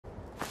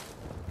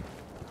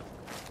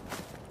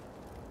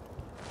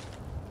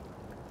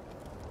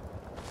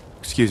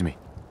Excuse me.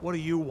 What do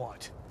you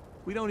want?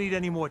 We don't need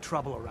any more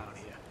trouble around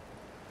here.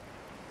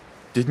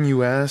 Didn't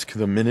you ask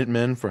the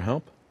Minutemen for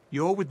help?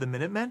 You're with the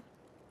Minutemen?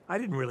 I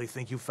didn't really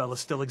think you fellas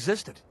still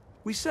existed.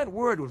 We sent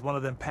word with one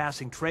of them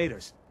passing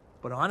traders,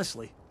 but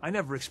honestly, I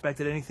never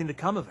expected anything to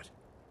come of it.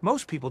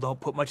 Most people don't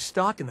put much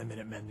stock in the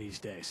Minutemen these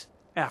days,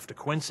 after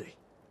Quincy.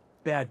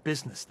 Bad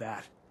business,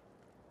 that.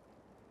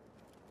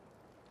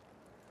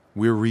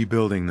 We're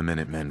rebuilding the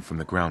Minutemen from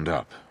the ground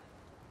up.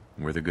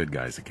 We're the good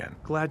guys again.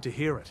 Glad to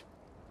hear it.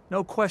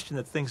 No question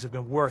that things have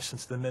been worse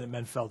since the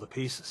Minutemen fell to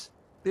pieces.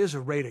 There's a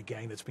raider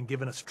gang that's been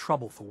giving us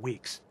trouble for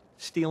weeks,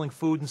 stealing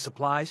food and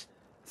supplies,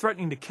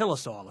 threatening to kill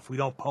us all if we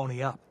don't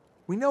pony up.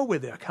 We know where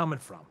they're coming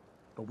from,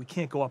 but we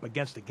can't go up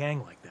against a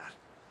gang like that.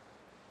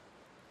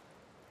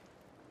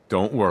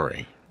 Don't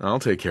worry. I'll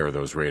take care of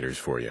those raiders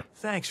for you.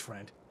 Thanks,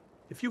 friend.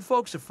 If you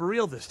folks are for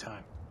real this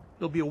time,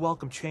 it'll be a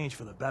welcome change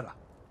for the better.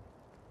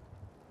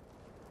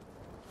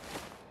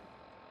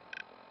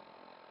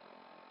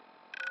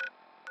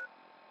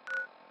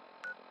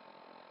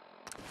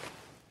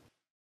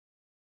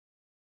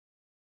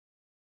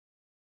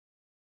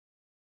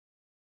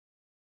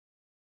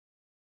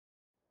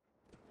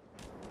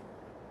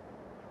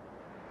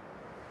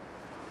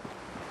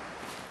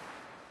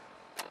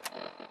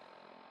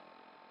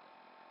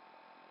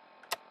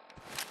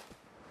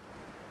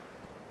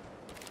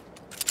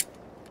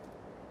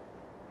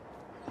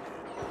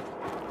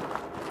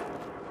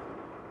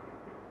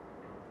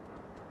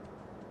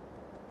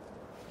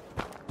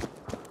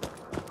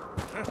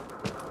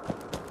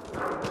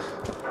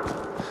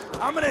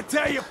 I'm gonna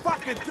tell you,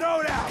 fucking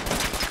throw it out!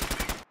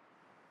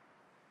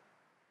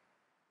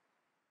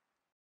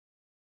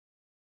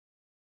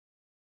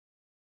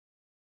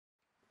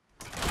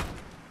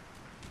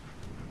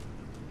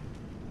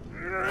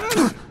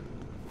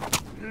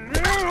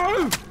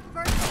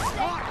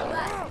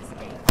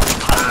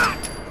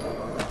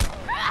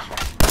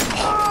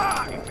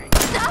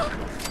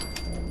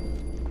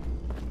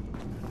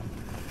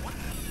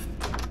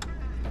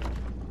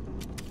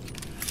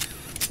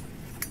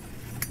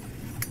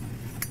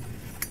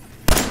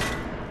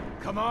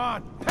 Come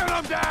on, pin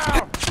him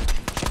down!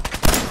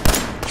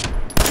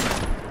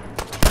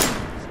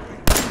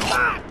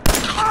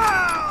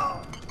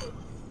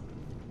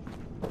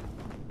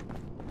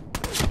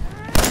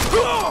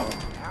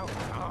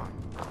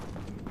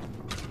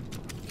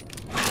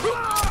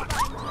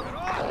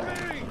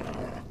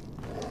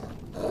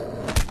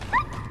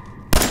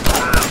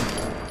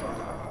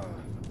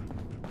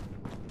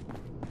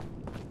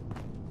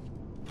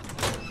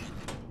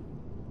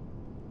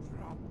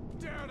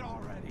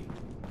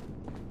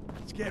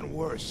 It's getting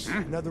worse.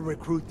 Another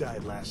recruit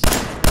died last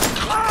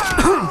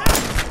night.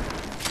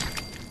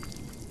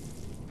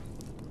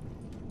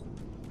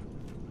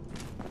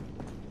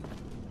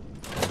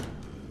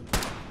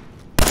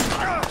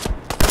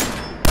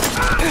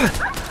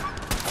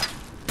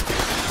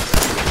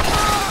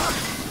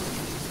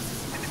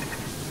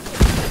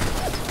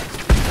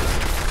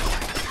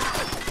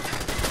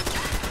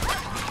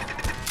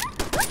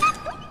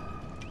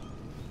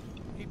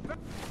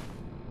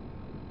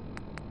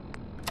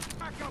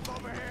 Back up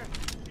over here!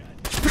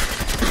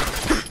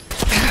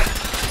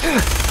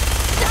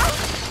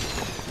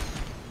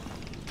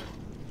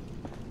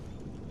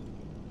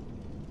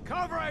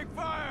 Covering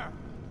fire!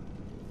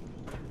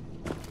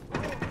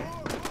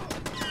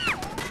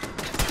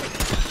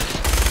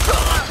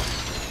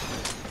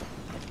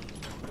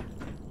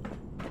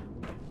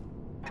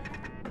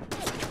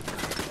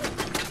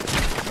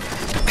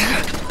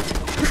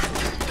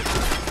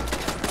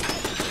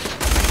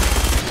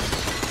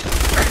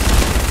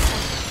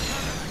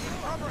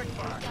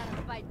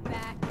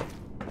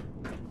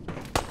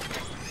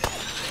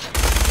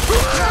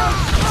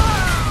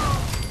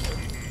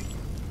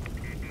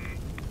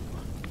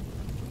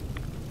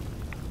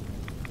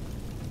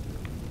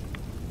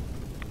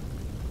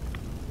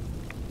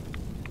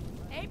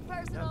 Ain't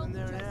personal, Nothing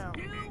there just now.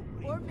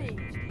 you or me.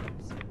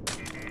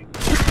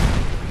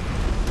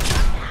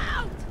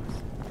 Out!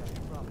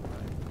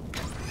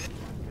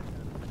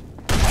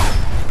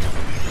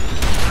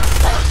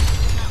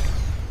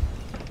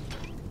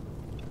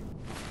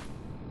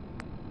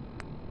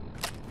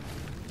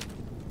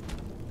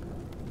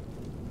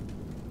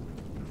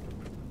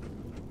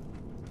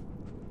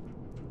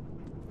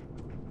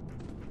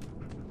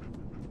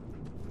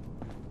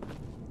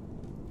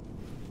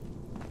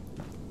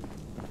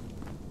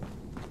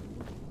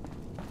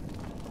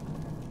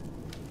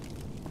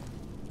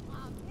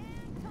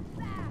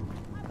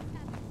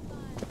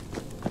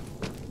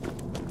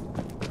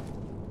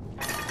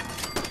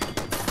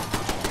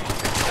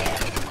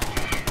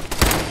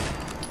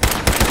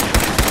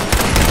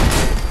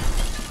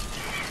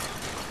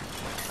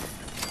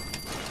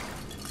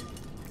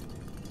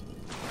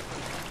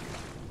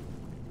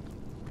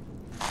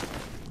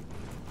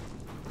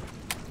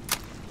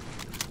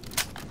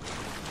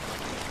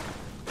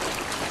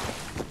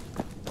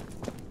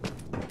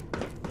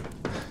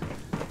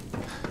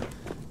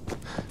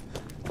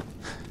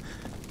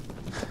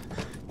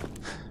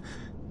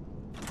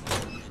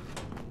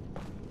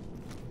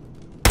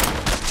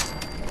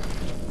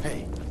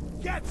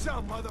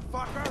 some,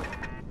 motherfucker!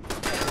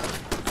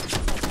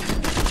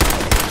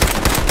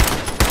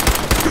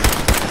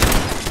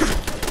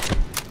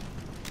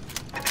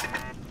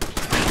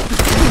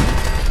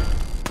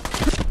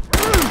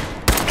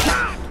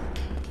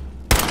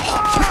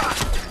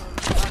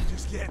 I'm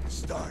just getting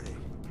started.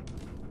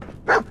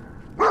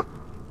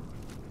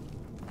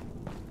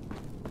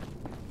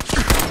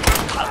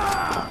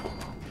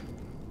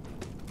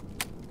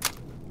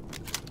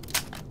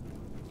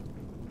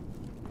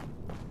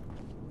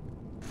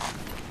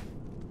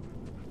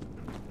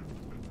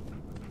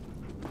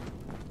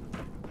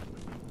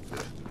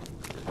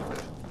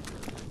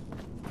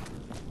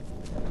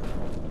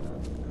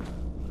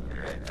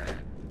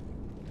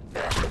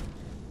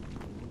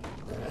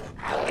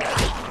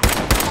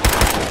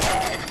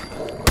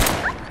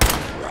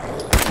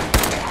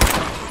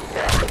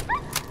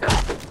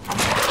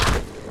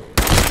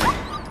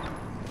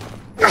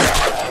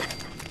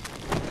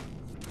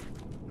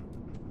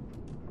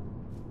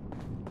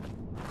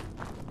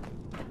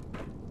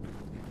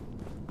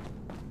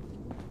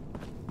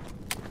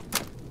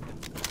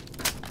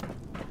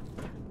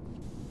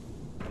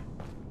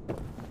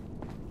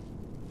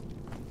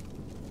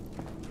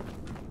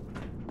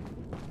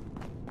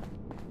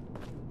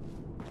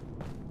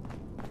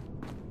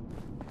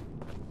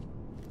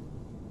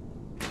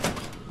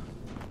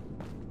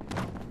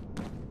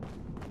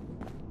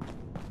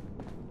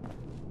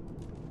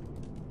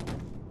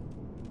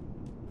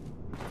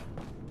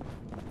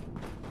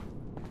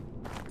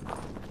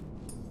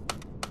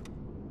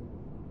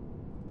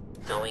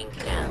 Going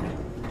down.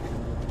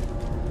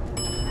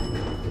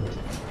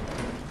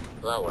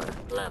 Lower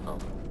level.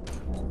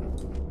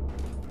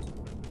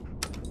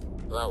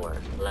 Lower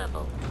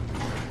level.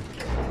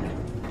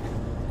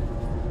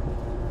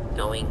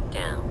 Going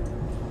down.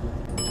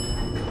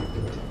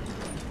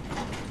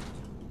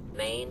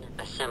 Main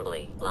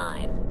assembly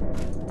line.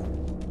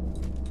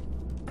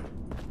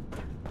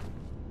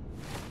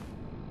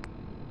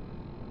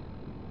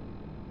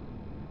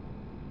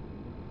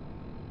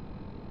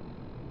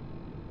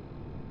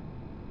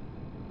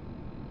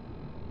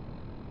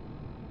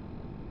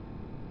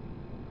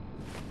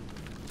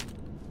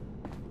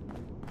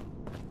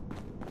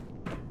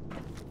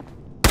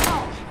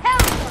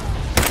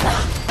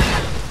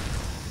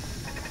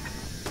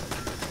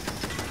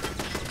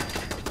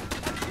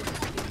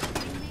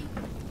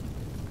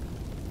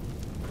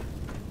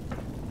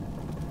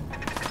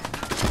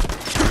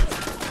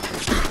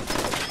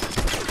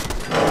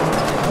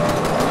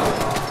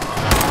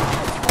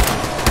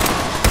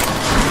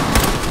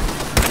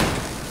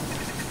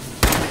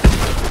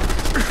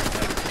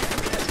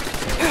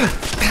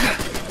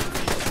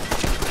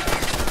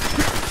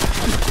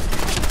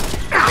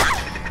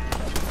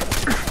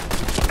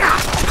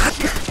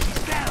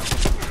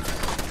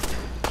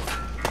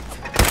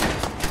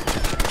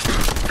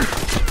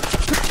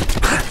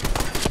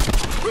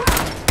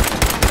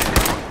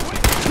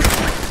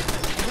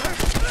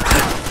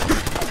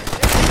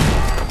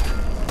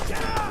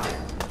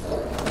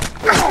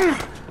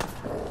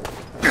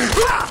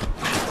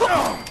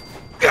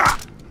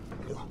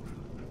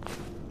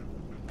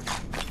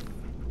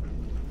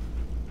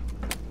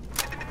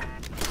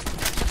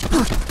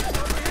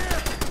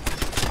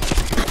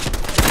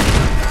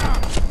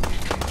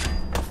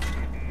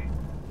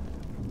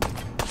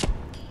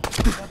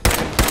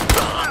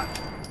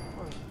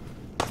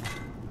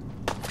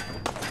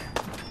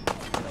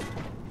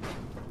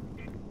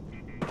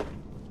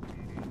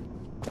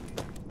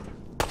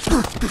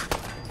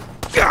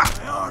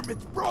 My arm,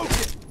 it's broken!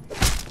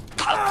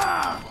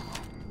 Ah!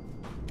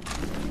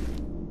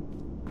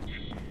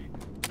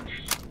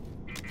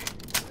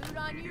 Food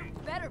on you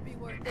better be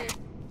worth it.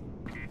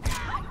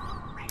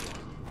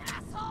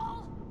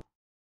 Asshole!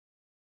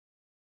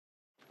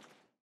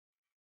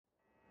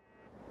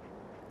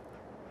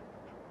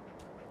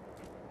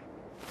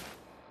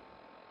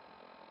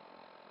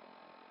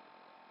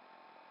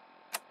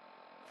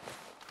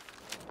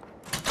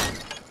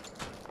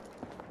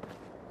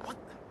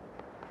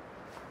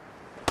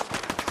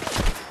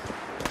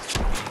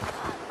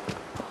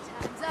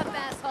 Time's up,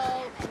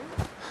 asshole.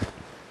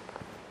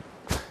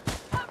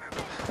 Cover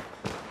me.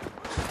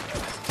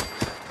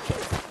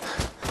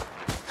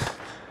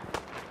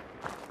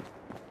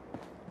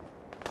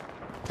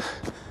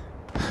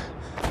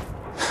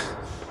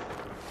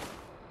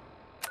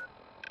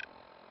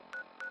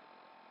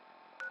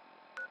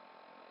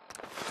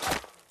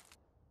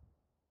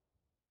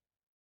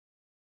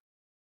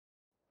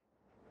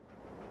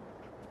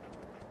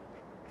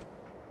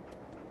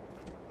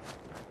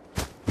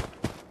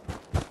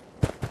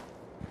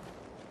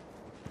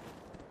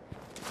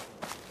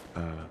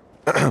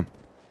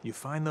 You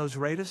find those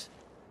raiders?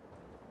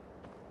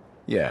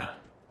 Yeah,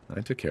 I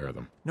took care of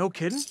them. No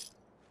kidding?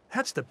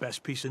 That's the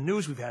best piece of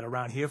news we've had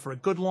around here for a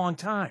good long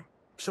time.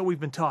 So we've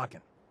been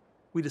talking.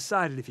 We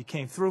decided if you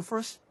came through for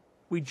us,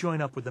 we'd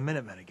join up with the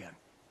Minutemen again.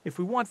 If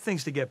we want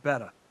things to get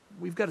better,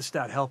 we've got to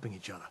start helping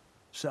each other.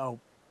 So,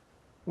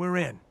 we're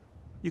in.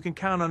 You can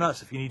count on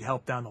us if you need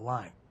help down the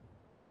line.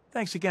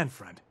 Thanks again,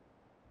 friend.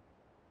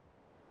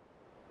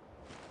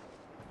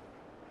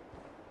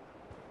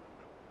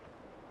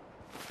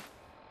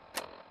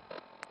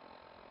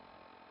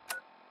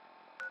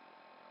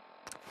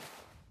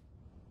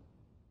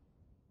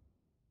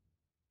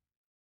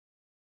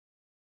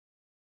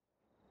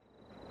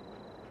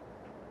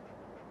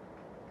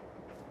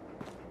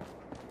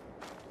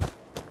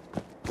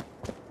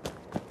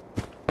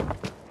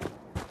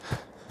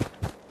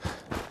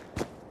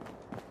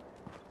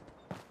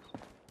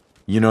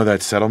 You know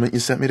that settlement you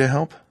sent me to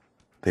help?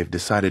 They've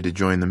decided to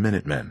join the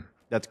Minutemen.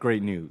 That's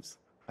great news.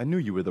 I knew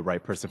you were the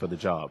right person for the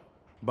job.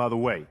 By the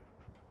way,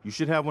 you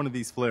should have one of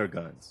these flare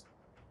guns.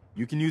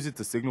 You can use it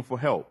to signal for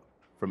help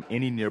from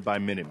any nearby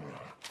Minutemen.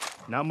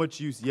 Not much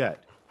use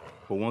yet,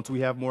 but once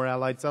we have more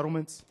allied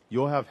settlements,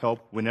 you'll have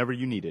help whenever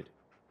you need it.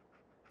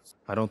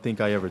 I don't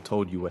think I ever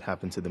told you what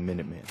happened to the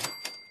Minutemen.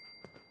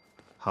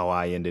 How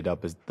I ended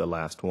up as the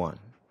last one.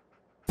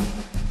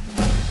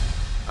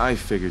 I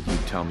figured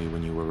you'd tell me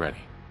when you were ready.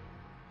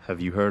 Have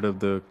you heard of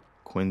the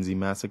Quincy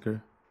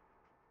massacre?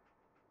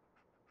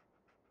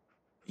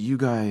 You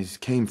guys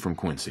came from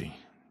Quincy,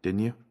 didn't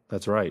you?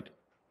 That's right.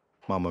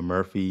 Mama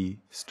Murphy,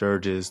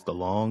 Sturgis, the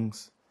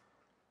Longs.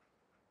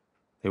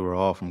 They were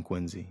all from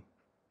Quincy.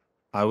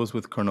 I was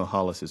with Colonel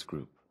Hollis's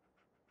group.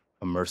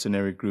 A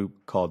mercenary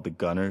group called the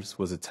Gunners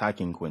was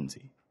attacking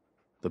Quincy.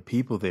 The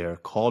people there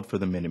called for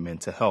the Minutemen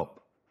to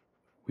help.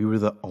 We were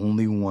the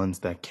only ones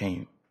that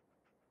came.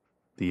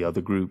 The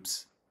other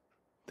groups,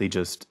 they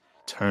just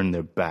turned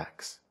their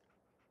backs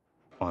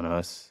on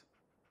us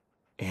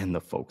and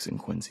the folks in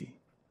Quincy.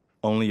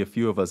 Only a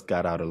few of us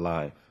got out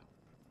alive.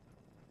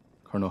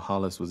 Colonel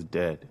Hollis was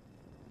dead,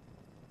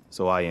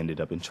 so I ended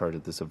up in charge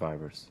of the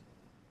survivors.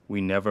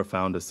 We never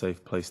found a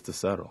safe place to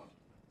settle.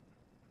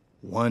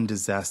 One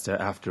disaster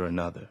after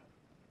another.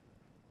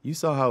 You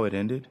saw how it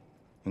ended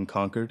in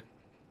Concord?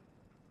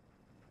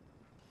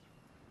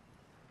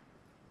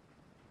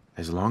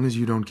 As long as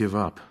you don't give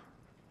up,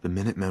 the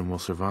Minutemen will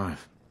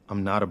survive.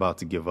 I'm not about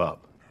to give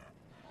up,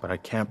 but I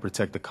can't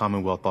protect the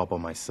Commonwealth all by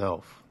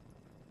myself.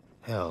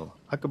 Hell,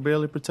 I could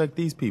barely protect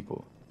these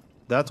people.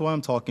 That's why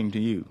I'm talking to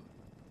you.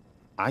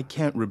 I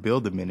can't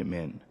rebuild the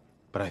Minutemen,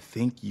 but I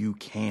think you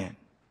can.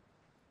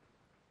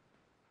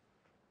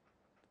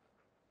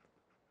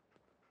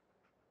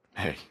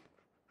 Hey,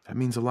 that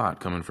means a lot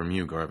coming from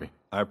you, Garvey.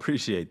 I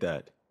appreciate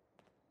that.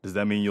 Does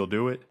that mean you'll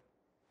do it?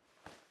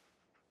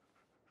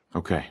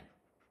 Okay,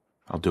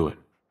 I'll do it.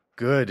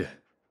 Good.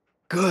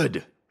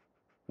 Good.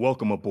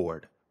 Welcome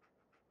aboard.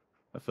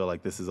 I feel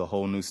like this is a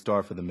whole new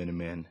start for the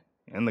Minutemen,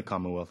 and the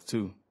Commonwealth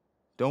too.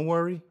 Don't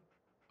worry,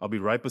 I'll be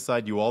right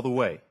beside you all the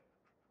way,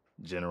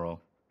 General.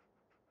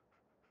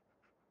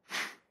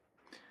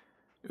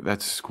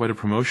 That's quite a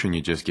promotion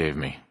you just gave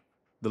me.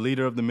 The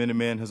leader of the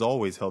Minutemen has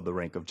always held the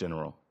rank of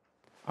General.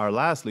 Our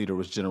last leader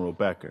was General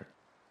Becker.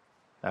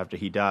 After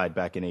he died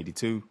back in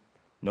 '82,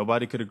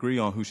 nobody could agree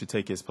on who should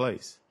take his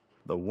place.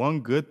 The one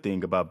good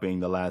thing about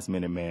being the last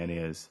Minuteman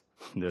is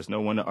there's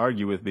no one to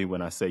argue with me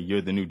when I say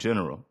you're the new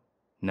general.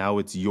 Now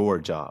it's your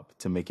job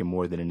to make it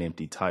more than an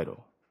empty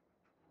title.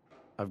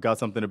 I've got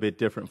something a bit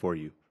different for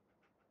you.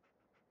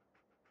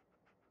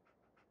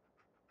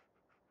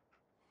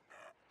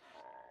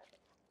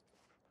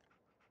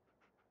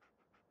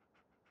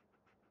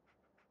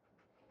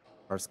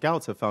 Our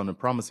scouts have found a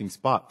promising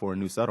spot for a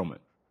new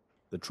settlement.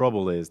 The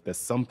trouble is that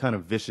some kind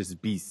of vicious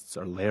beasts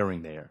are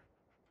lairing there.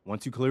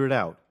 Once you clear it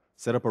out,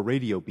 set up a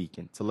radio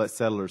beacon to let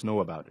settlers know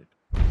about it.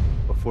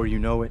 Before you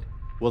know it,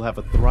 we'll have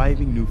a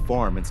thriving new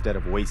farm instead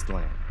of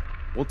wasteland.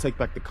 We'll take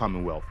back the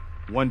Commonwealth,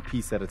 one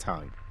piece at a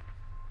time.